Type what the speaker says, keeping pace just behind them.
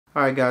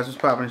Alright guys, what's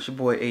poppin'? It's your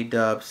boy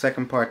A-Dubb.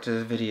 Second part to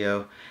this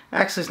video.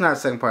 Actually, it's not the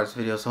second part to this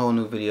video, it's a whole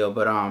new video.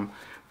 But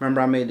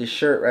remember I made this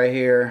shirt right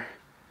here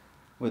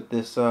with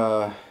this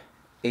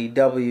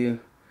A-W.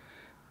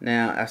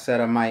 Now I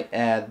said I might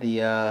add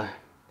the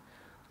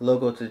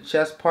logo to the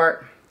chest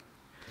part.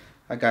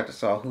 I got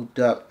this all hooped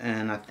up,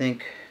 and I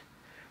think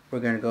we're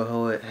gonna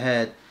go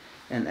ahead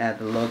and add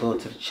the logo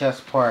to the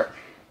chest part,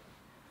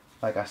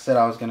 like I said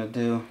I was gonna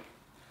do.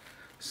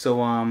 So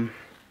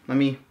let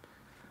me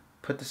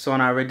put this on.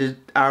 I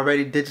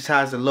already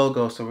digitized the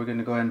logo, so we're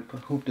gonna go ahead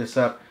and hoop this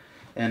up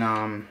and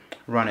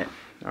run it.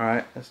 All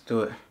right, let's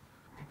do it.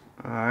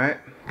 All right,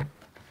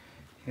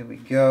 here we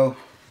go.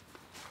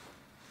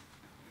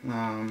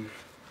 How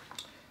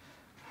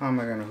am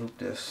I gonna hoop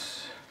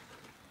this?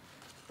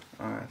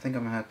 All right, I think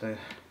I'm gonna have to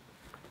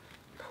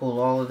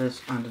pull all of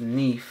this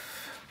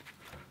underneath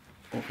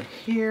over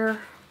here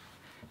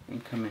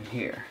and come in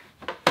here,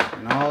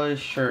 and all of this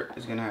shirt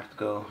is gonna have to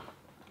go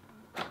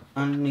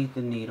underneath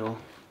the needle,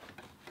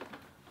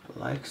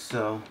 like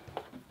so.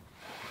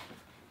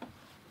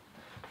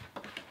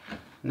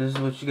 And this is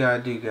what you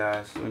gotta do,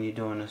 guys, when you're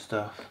doing this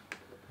stuff.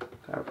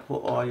 Gotta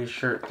pull all your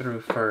shirt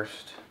through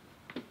first.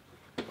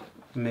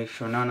 Make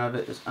sure none of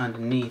it is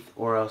underneath,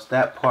 or else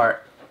that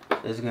part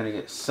is gonna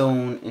get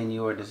sewn in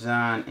your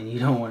design, and you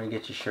don't want to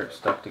get your shirt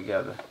stuck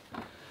together.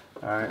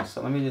 Alright,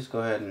 so let me just go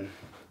ahead and,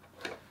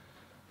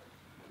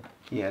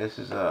 yeah, this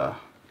is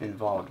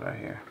involved right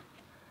here.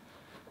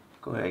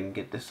 Go ahead and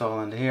get this all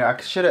under here.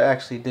 I should have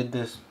actually did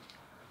this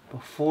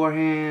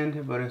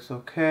beforehand, but it's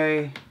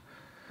okay.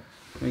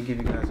 Let me give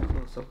you guys a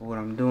close-up of what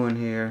I'm doing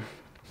here.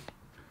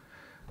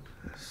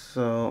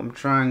 So I'm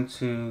trying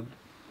to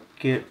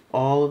get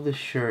all of the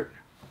shirt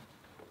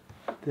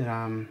that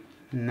I'm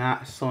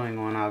not sewing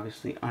on,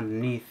 obviously,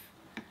 underneath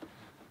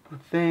the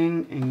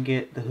thing, and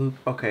get the hoop.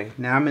 Okay,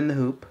 now I'm in the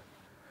hoop.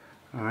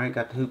 Alright,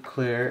 got the hoop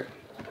cleared.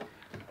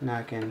 Now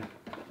I can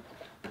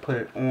put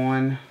it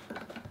on,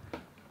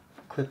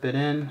 clip it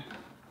in,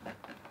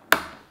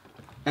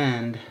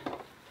 and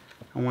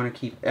I want to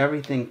keep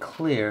everything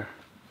clear.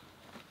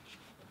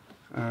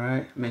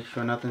 Alright, make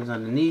sure nothing's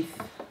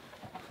underneath.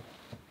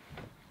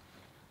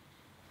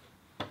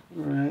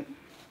 Alright,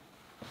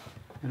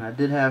 and I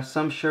did have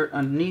some shirt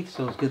underneath,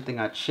 so it's a good thing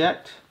I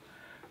checked,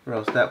 or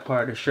else that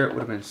part of the shirt would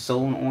have been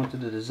sewn onto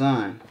the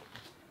design.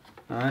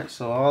 Alright,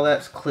 so all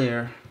that's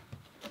clear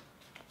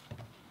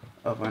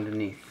of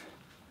underneath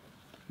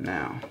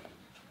now.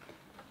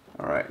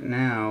 Alright,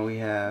 now we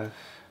have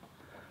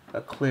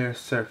a clear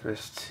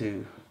surface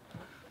to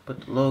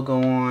put the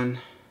logo on,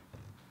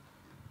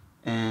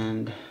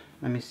 and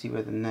let me see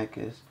where the neck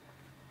is.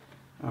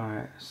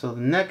 Alright, so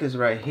the neck is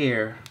right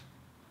here.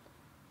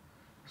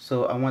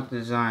 So I want the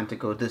design to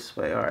go this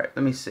way. Alright,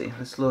 let me see.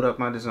 Let's load up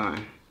my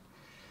design.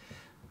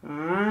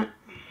 Alright.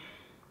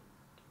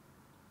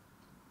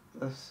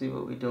 Let's see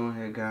what we're doing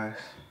here, guys.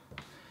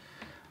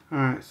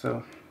 Alright,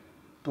 so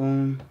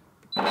boom.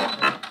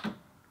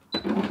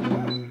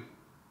 Boom.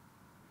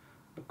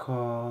 The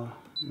call.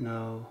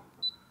 No.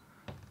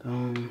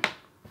 Boom.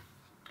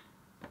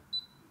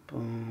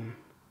 Boom.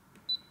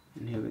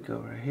 And here we go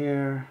right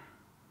here.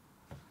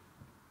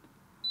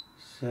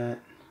 Set.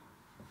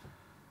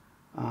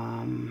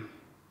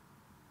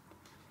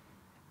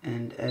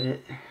 And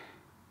edit.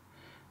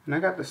 And I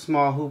got the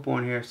small hoop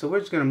on here, so we're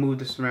just gonna move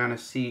this around and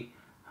see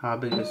how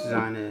big this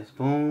design is.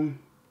 Boom,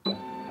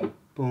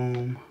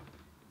 boom,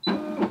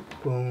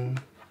 boom,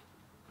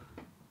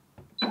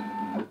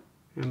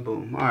 and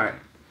boom. Alright,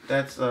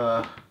 that's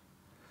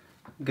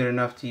good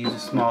enough to use a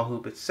small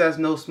hoop. It says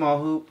no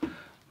small hoop,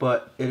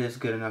 but it is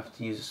good enough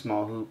to use a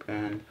small hoop.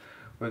 And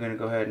we're gonna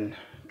go ahead and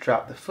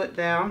drop the foot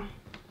down,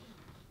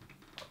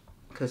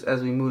 because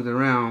as we move it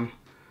around,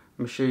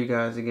 I'm gonna show you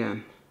guys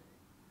again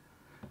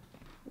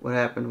what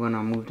happened when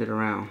I moved it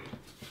around,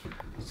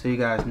 so you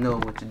guys know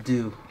what to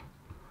do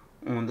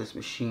on this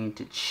machine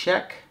to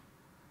check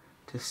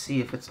to see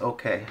if it's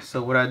okay.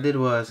 So what I did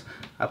was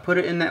I put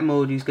it in that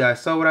mode. You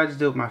guys saw what I just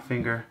did with my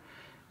finger.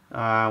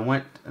 I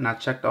went and I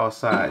checked all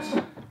sides.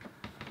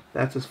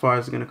 That's as far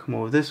as it's gonna come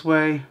over this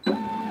way.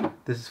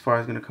 This is as far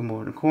as it's gonna come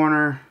over the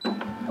corner.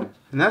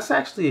 And that's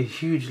actually a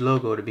huge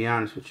logo, to be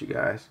honest with you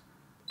guys.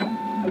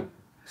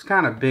 It's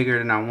kind of bigger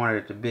than I wanted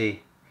it to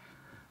be.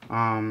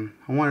 I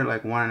wanted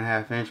like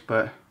 1.5 inch,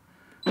 but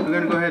we're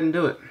gonna go ahead and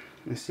do it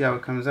and see how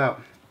it comes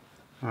out.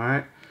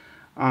 Alright,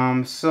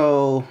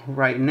 so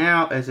right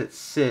now as it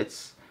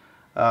sits,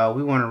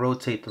 we want to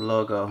rotate the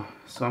logo.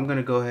 So I'm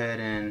gonna go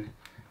ahead and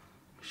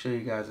show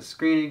you guys the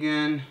screen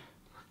again,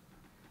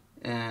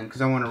 and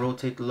because I want to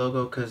rotate the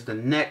logo, because the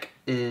neck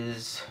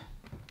is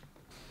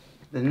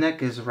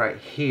right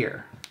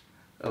here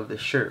of the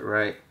shirt,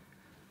 right?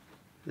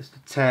 This is the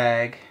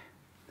tag.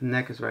 The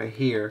neck is right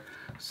here,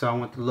 so I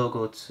want the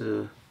logo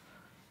to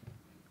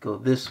go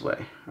this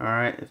way.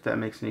 Alright, if that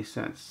makes any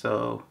sense.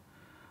 So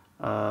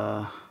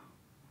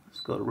let's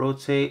go to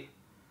rotate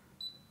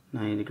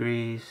 90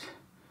 degrees,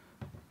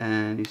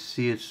 and you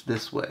see it's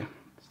this way.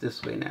 It's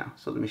this way now,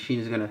 so the machine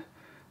is gonna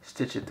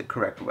stitch it the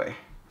correct way.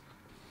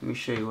 Let me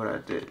show you what I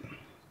did.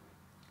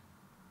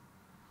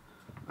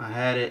 I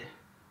had it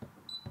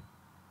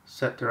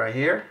set to right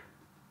here,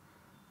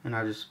 and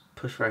I just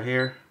push right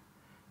here,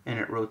 and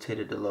it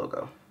rotated the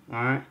logo.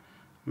 Alright,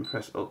 I'm gonna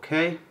press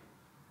OK,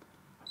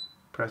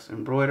 press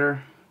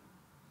embroider,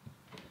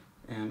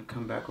 and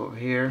come back over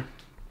here,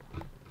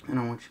 and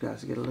I want you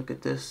guys to get a look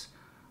at this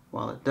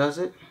while it does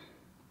it.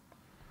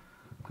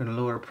 I'm gonna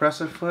lower the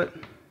presser foot.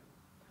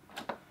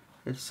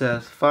 It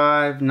says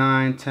 5,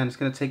 9, 10. It's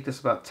gonna take this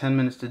about 10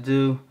 minutes to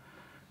do.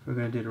 We're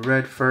gonna do the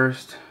red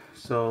first.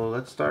 So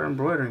let's start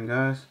embroidering,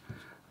 guys.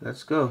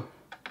 Let's go.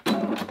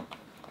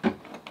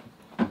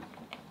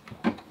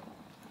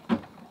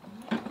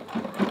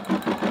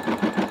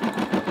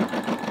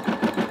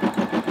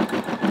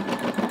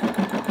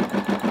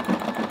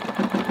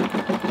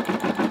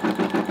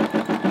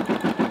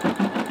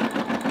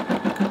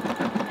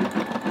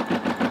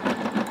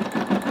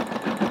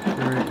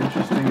 Very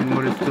interesting in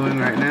what it's doing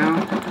right now.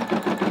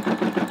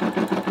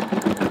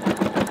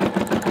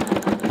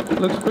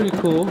 Looks pretty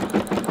cool,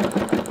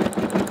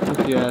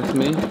 if you ask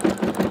me.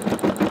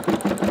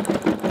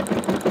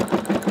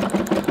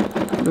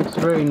 Looks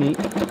very neat.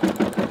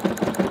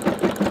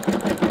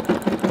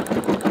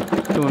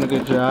 Doing a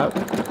good job.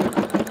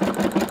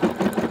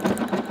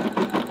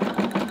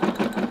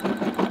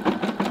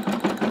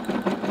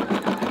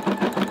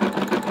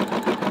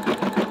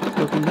 It's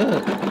looking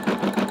good.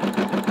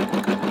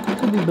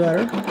 Could be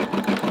better.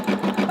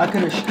 I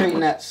could have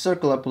straightened that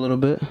circle up a little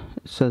bit.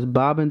 It says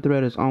bobbin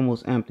thread is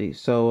almost empty.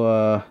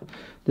 So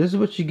this is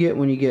what you get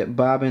when you get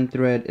bobbin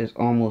thread is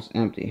almost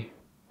empty.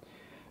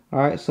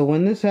 Alright, so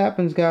when this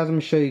happens, guys, I'm going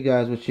to show you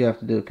guys what you have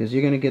to do, because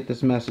you're going to get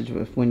this message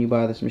when you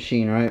buy this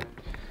machine, right?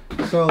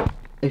 So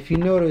if you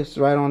notice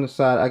right on the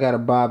side, I got a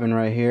bobbin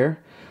right here.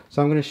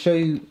 So I'm going to show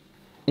you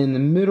in the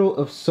middle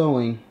of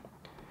sewing,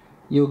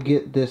 you'll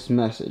get this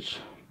message.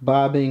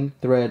 Bobbin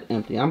thread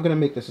empty. I'm going to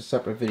make this a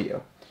separate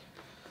video.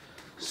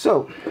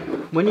 So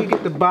when you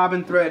get the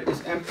bobbin thread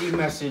is empty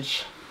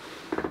message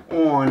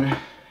on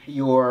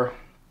your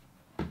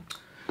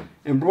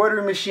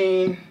embroidery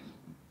machine,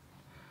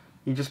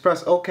 you just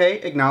press OK,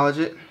 acknowledge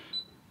it,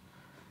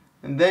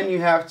 and then you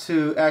have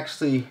to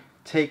actually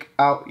take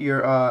out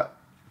your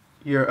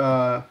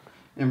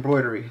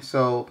embroidery.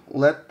 So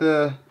let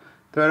the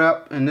thread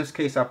up. In this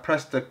case, I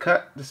press the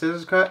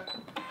scissors cut.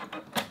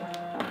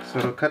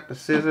 So to cut the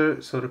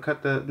scissors, so to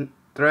cut the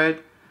thread,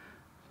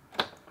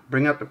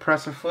 bring up the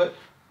presser foot,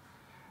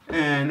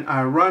 and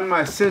I run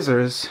my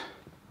scissor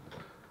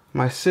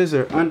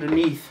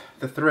underneath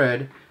the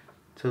thread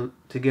to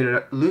get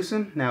it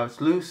loosened. Now it's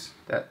loose.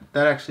 That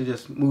actually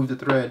just moved the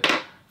thread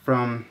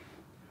from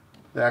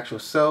the actual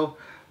sew.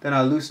 Then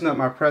I loosen up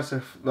my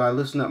presser. I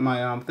loosen up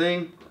my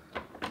thing,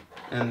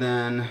 and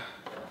then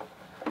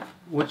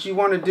what you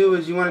want to do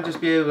is you want to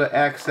just be able to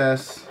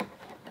access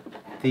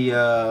the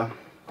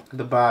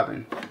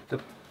bobbin, the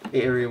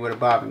area where the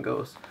bobbin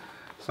goes.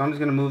 So I'm just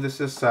gonna move this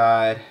to the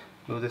side,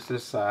 move this to the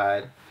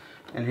side,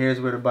 and here's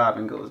where the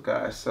bobbin goes,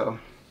 guys. So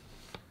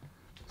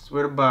that's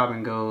where the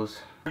bobbin goes.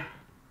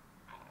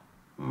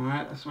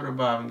 Alright, that's where the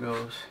bobbin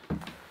goes. I'm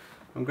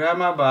gonna grab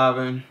my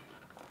bobbin.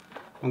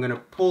 I'm gonna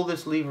pull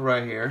this lever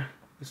right here,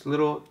 this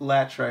little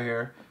latch right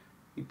here.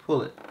 You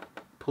pull it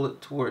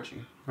towards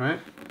you, right?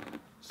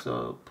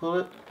 So pull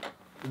it,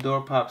 the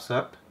door pops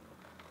up.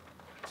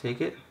 Take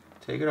it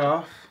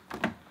off.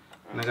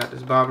 And I got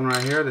this bobbin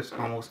right here that's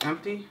almost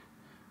empty.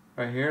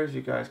 Right here, as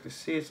you guys can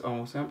see, it's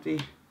almost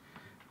empty.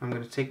 I'm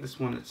gonna take this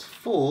one that's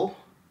full,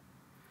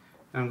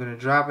 and I'm gonna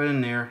drop it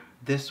in there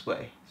this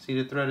way. See,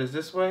 the thread is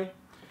this way.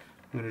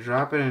 I'm gonna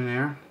drop it in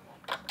there,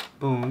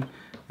 boom,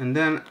 and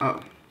then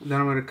I'm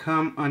gonna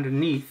come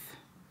underneath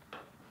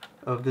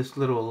of this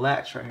little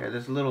latch right here,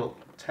 this little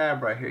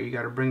tab right here. You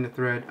gotta bring the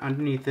thread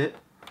underneath it.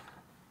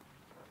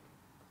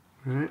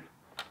 Alright,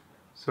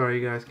 sorry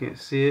you guys can't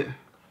see it,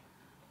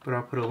 but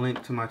I'll put a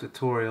link to my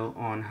tutorial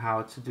on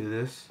how to do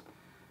this.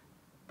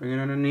 Bring it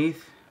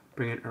underneath,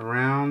 bring it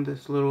around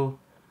this little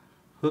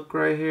hook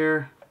right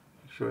here,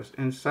 make sure it's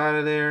inside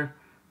of there,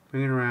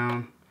 bring it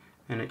around,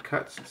 and it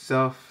cuts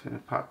itself and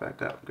it pops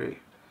back up. Great.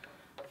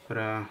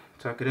 But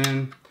tuck it in,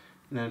 and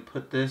then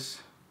put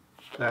this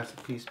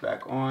plastic piece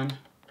back on,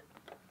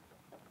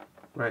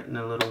 right in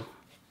the little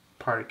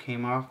part it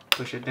came off,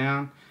 push it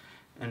down,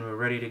 and we're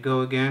ready to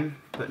go again.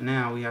 But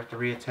now we have to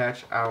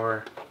reattach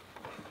our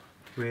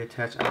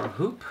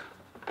hoop.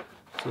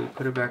 So we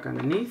put it back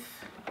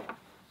underneath,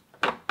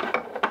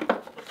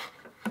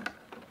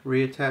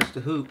 reattach the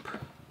hoop.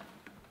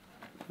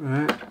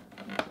 Alright.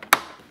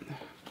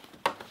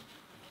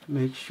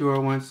 Make sure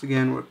once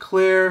again we're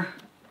clear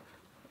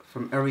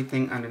from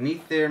everything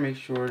underneath there. Make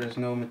sure there's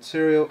no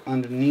material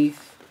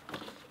underneath,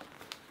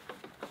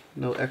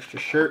 no extra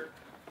shirt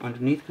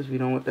underneath, because we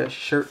don't want that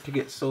shirt to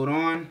get sewed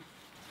on.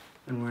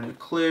 And we're in the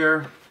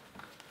clear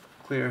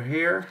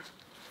here.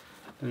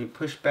 Then we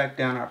push back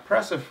down our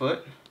presser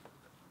foot,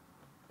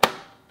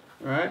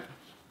 right?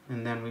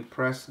 And then we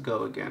press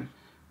go again.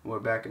 We're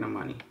back in the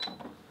money.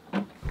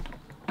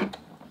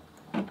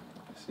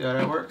 See how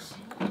that works?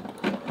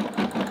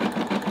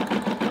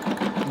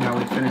 Now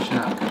we're finishing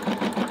up.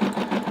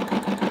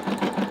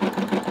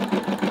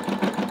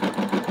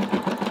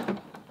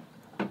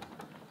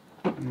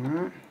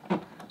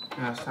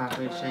 Now it's time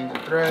for me to change the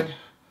thread.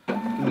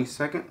 Give me a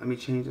second. Let me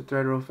change the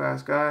thread real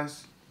fast,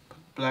 guys.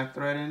 Put black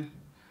thread in.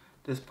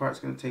 This part's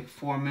going to take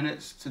 4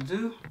 minutes to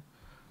do.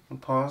 I'll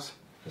pause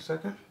for a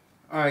second.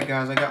 Alright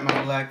guys, I got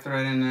my black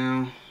thread in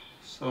now.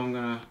 So I'm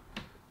going to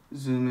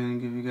zoom in and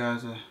give you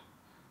guys a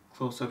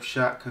close-up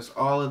shot, because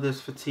all of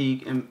this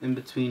fatigue in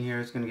between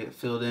here is going to get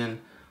filled in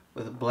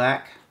with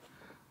black.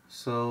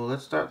 So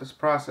let's start this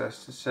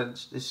process. It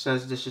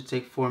says this should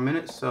take 4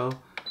 minutes, so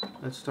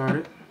let's start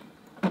it.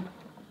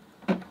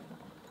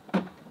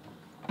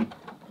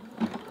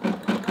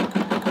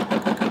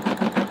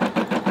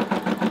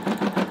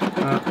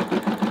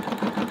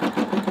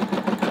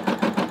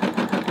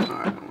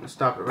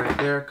 Stop it right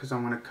there, because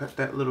I'm going to cut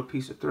that little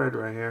piece of thread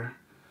right here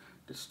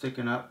that's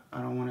sticking up. I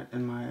don't want it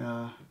in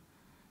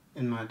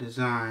my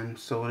design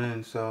sewn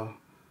in, so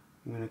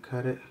I'm going to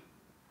cut it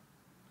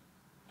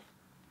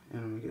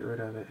and I'm going to get rid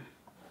of it.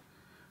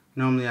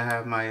 Normally I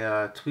have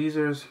my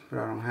tweezers, but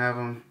I don't have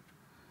them,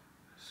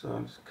 so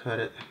I'll just cut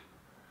it,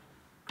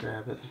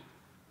 grab it,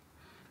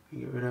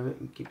 and get rid of it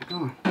and keep it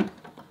going.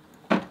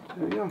 There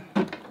we go.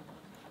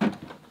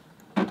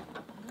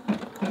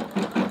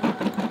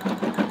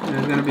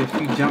 There's going to be a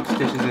few jump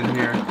stitches in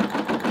here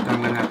that I'm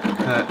going to have to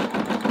cut.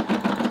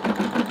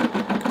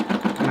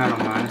 And I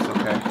don't mind, it's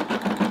okay.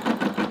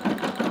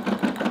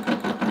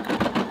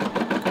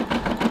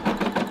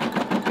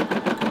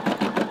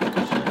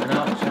 Check it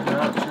out, check it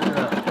out, check it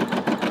out.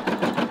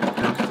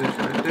 Jump stitch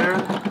right there.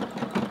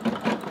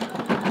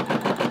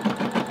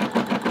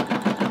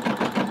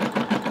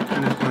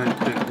 And it's going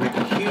to make a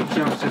huge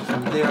jump stitch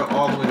from there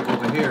all the way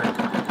over here.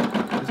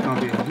 It's going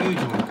to be a huge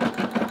one.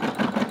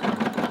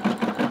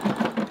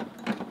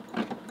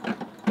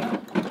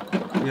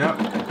 Yep.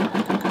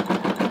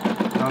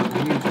 That was a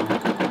huge one.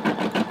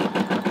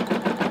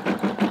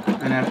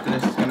 And after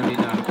this it's gonna be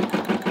done.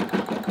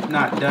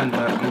 Not done,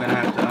 but I'm gonna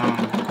have to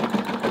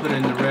put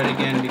in the red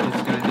again, because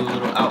it's gonna do a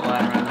little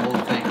outline around the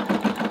whole thing.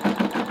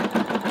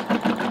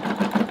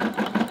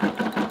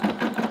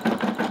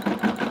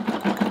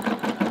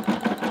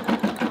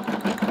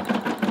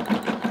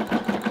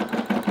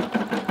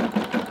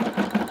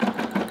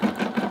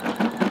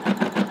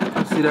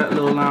 I see that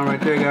little line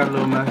right there got a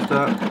little messed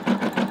up.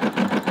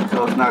 So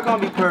it's not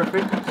gonna be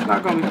perfect. It's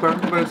not gonna be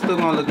perfect, but it's still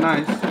gonna look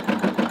nice.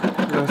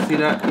 I see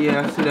that?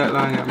 Yeah, I see that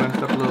line got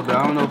messed up a little bit.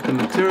 I don't know if the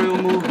material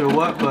moved or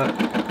what, but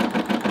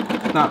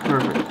it's not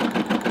perfect.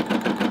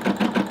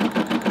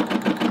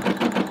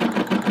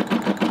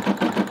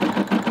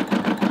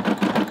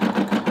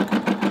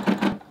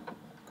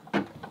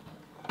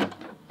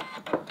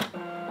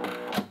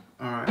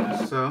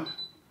 Alright, so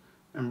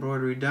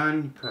embroidery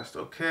done. You pressed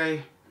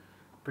OK.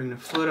 Bring the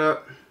foot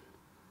up.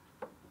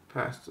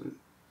 Pass the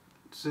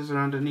scissor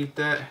underneath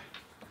that,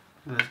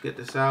 and let's get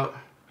this out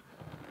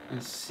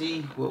and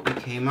see what we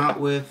came out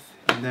with,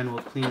 and then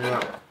we'll clean it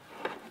up,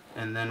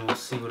 and then we'll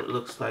see what it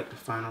looks like, the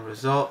final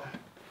result,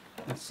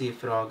 and see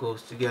if it all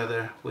goes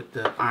together with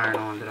the iron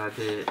on that I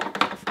did.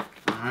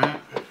 Alright,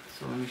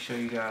 so let me show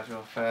you guys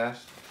real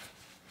fast.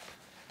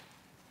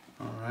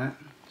 Alright,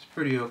 it's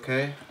pretty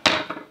okay.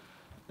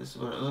 This is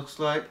what it looks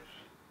like.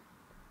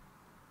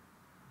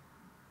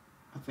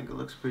 I think it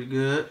looks pretty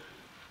good.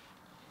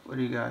 What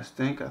do you guys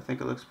think? I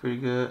think it looks pretty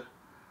good.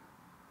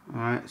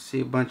 Alright, see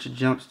a bunch of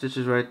jump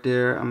stitches right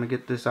there. I'm going to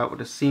get this out with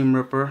a seam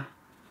ripper.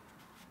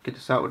 Get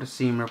this out with a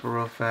seam ripper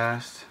real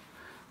fast.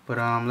 But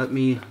let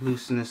me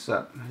loosen this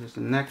up. Here's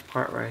the neck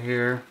part right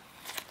here.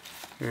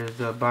 Here's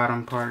the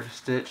bottom part of the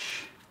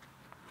stitch.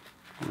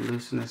 I'm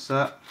loosen this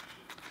up.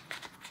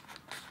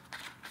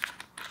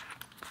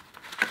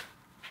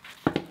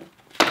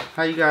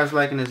 How you guys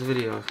liking this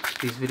video?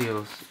 These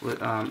videos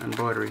with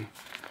embroidery.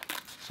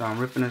 So I'm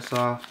ripping this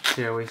off,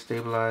 tearaway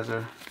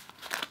stabilizer,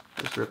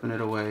 just ripping it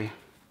away.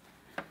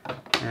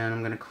 And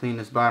I'm going to clean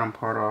this bottom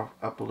part off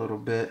up a little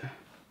bit.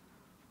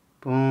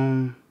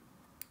 Boom.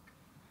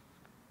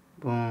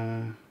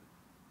 Boom.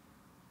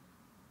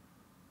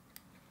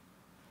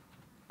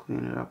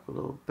 Clean it up a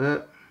little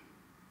bit.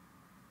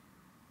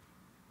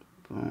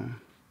 Boom.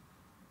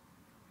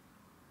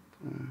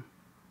 Boom.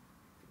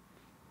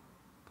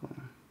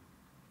 Boom.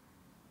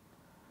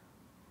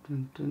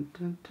 Dun, dun,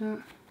 dun,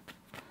 dun.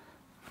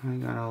 I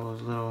got all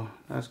those little,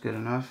 that's good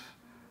enough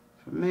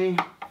for me.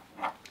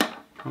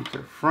 Come to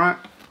the front.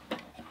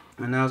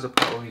 And now's the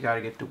part where we got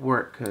to get to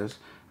work, because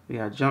we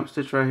got jump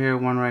stitch right here,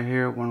 one right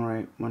here,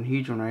 one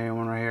huge one right here,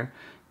 one right here.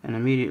 And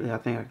immediately I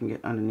think I can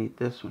get underneath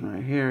this one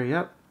right here.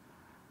 Yep.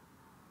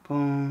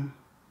 Boom.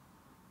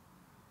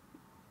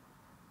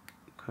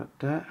 Cut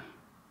that.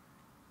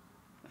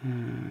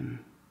 And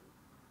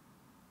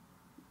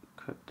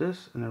cut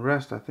this. And the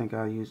rest I think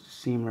I'll use the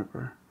seam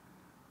ripper.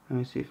 Let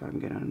me see if I can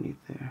get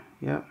underneath there.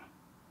 Yep.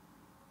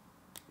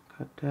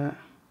 Cut that.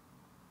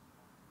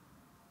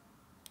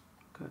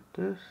 Cut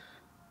this.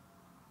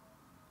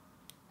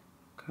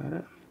 Cut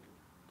it.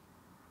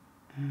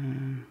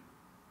 And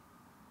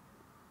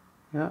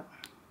yep.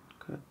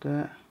 Cut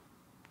that.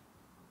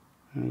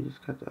 Let me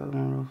just cut the other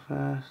one real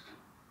fast.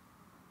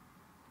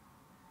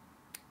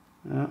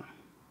 Yep.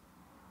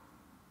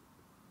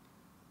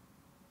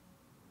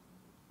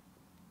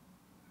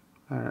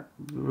 Gotta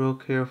be real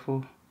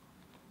careful.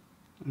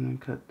 And then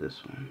cut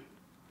this one.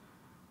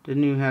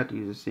 Didn't even have to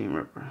use a seam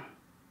ripper.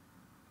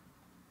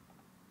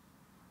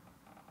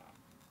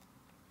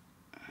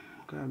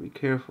 Gotta be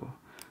careful,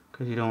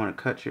 because you don't want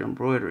to cut your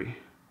embroidery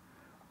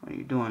when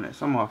you're doing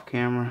this. I'm off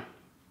camera.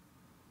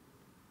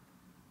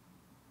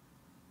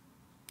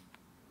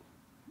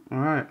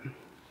 Alright.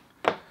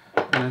 And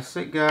that's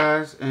it,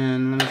 guys.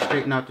 And let me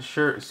straighten out the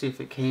shirt and see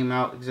if it came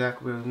out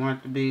exactly where we want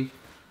it to be.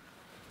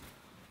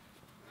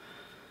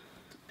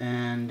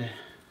 And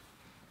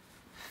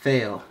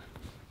fail.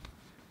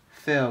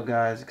 Fail,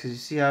 guys, because you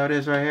see how it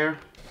is right here?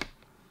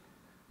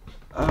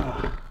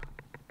 Ah,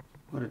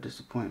 what a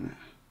disappointment.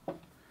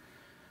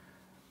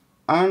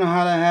 I don't know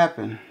how that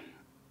happened.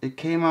 It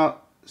came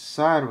out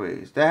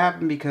sideways. That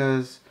happened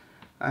because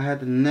I had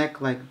the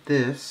neck like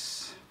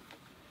this,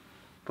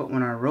 but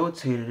when I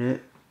rotated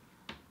it,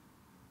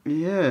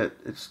 yeah,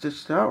 it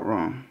stitched out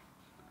wrong.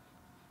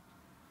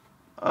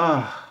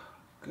 Oh,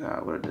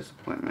 God, what a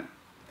disappointment.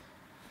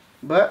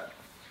 But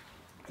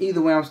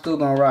either way, I'm still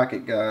gonna rock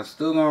it, guys.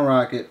 Still gonna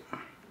rock it.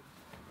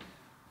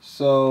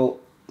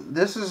 So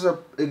this is an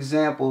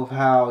example of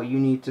how you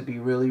need to be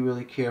really,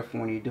 really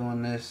careful when you're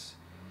doing this,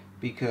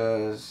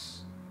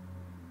 because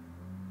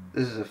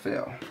this is a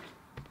fail.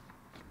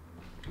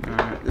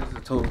 Alright, this is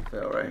a total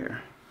fail right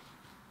here.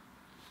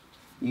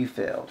 You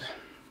failed.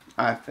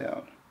 I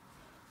failed.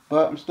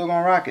 But I'm still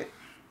gonna rock it.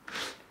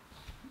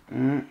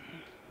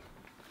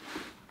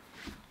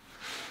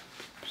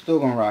 Still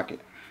gonna rock it.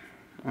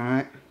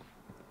 Alright?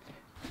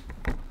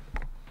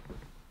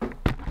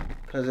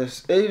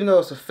 Because even though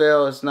it's a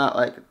fail, it's not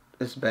like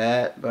it's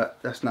bad, but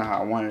that's not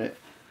how I wanted it.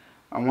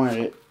 I wanted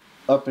it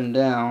up and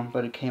down,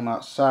 but it came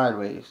out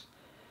sideways.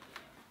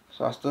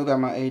 So I still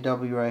got my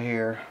A-Dubb right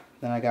here.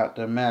 Then I got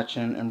the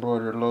matching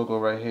embroidered logo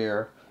right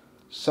here,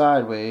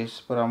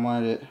 sideways, but I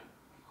wanted it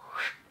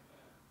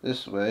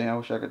this way. I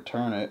wish I could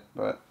turn it,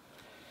 but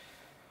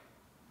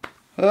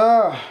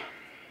how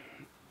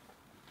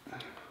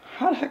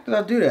the heck did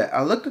I do that?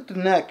 I looked at the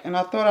neck and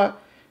I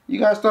thought you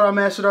guys thought I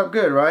matched it up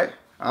good, right?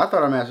 I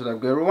thought I matched it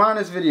up good. Rewind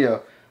this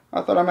video.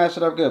 I thought I matched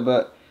it up good,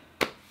 but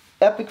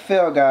epic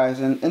fail, guys.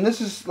 And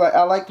this is like,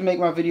 I like to make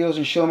my videos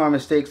and show my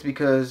mistakes,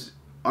 because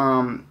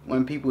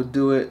when people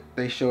do it,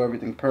 they show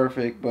everything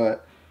perfect.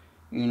 But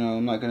you know,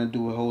 I'm not gonna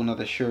do a whole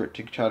nother shirt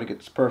to try to get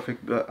this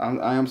perfect, but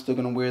I am still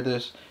gonna wear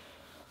this.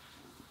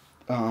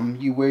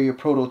 You wear your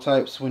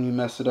prototypes when you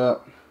mess it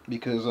up,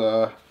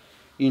 because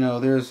you know,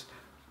 there's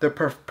the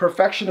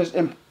perfection is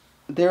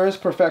there is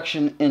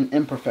perfection in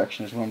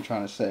imperfection, is what I'm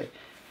trying to say.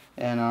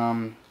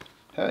 And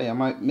hey, I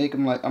might make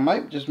them like, I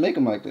might just make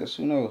them like this,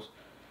 who knows.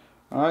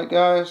 Alright,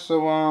 guys,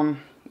 so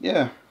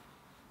yeah.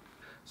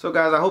 So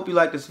guys, I hope you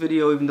liked this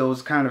video, even though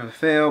it's kind of a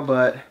fail,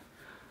 but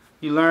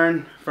you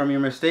learn from your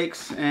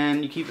mistakes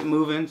and you keep it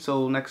moving.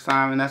 So next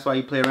time, and that's why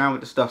you play around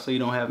with the stuff, so you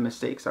don't have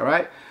mistakes.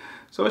 Alright,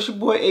 so it's your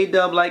boy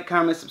A-Dubb. Like,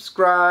 comment,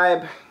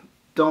 subscribe.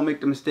 Don't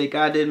make the mistake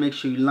I did. Make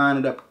sure you line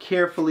it up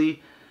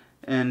carefully.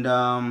 And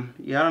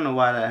yeah, I don't know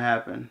why that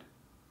happened.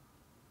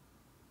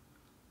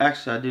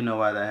 Actually, I do know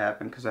why that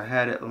happened, because I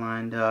had it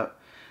lined up.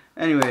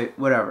 Anyway,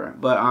 whatever.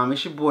 But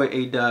it's your boy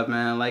A-Dubb,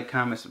 man. Like,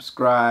 comment,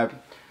 subscribe.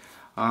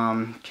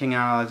 King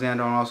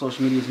Alexander on all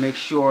social medias. Make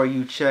sure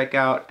you check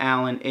out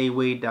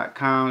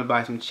AllanAwade.com to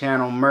buy some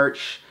channel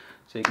merch,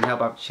 so you can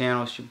help out the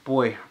channel. It's your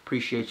boy.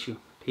 Appreciate you.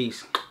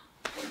 Peace.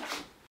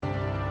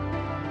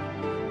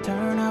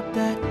 Turn up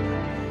that,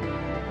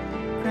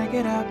 crank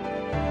it up.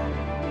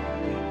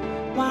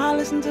 Why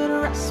listen to the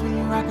rest when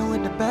you're rocking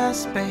with the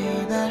best,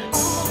 baby?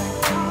 This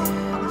right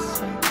here, this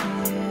right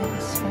here,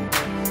 this right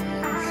here.